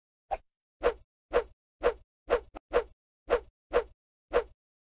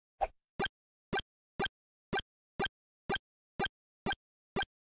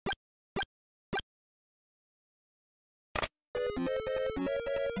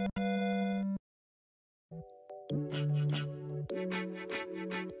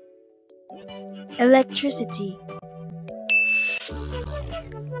Electricity.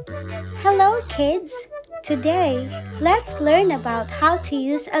 Hello kids! Today, let's learn about how to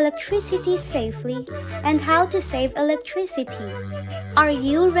use electricity safely and how to save electricity. Are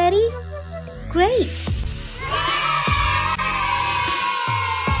you ready? Great!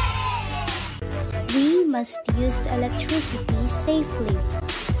 We must use electricity safely.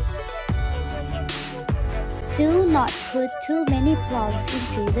 Do not put too many plugs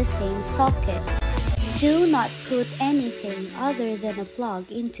into the same socket. Do not put anything other than a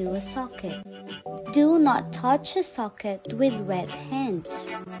plug into a socket. Do not touch a socket with wet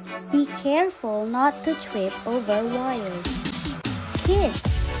hands. Be careful not to trip over wires.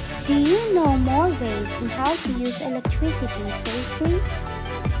 Kids, do you know more ways on how to use electricity safely?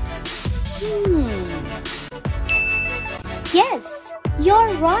 Yes,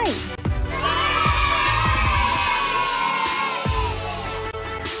 you're right.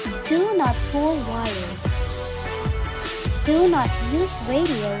 Do not pull wires. Do not use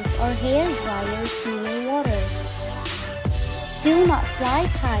radios or hair dryers near water. Do not fly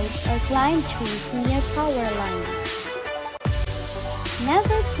kites or climb trees near power lines.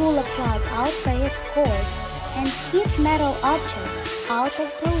 Never pull a plug out by its cord and keep metal objects out of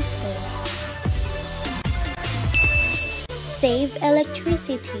toasters. Save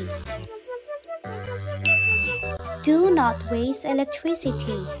electricity. Do not waste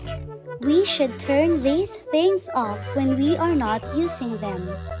electricity. We should turn these things off when we are not using them.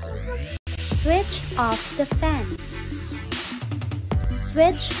 Switch off the fan.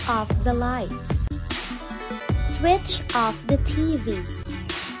 Switch off the lights. Switch off the TV.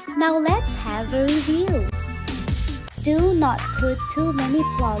 Now let's have a review. Do not put too many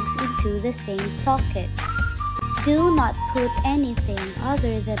plugs into the same socket. Do not put anything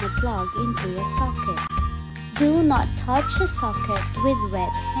other than a plug into a socket. Do not touch a socket with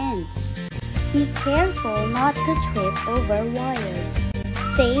wet hands. Be careful not to trip over wires.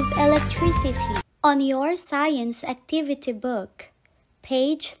 Save electricity. On your science activity book,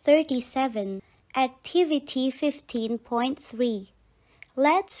 page 37, activity 15.3.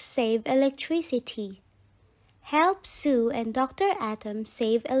 Let's save electricity. Help Sue and Dr. Atom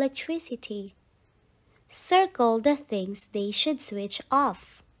save electricity. Circle the things they should switch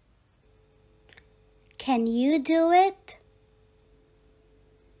off. Can you do it?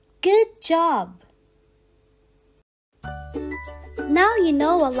 Good job! Now you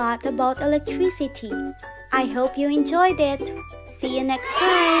know a lot about electricity. I hope you enjoyed it. See you next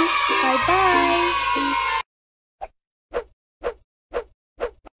time. Bye-bye.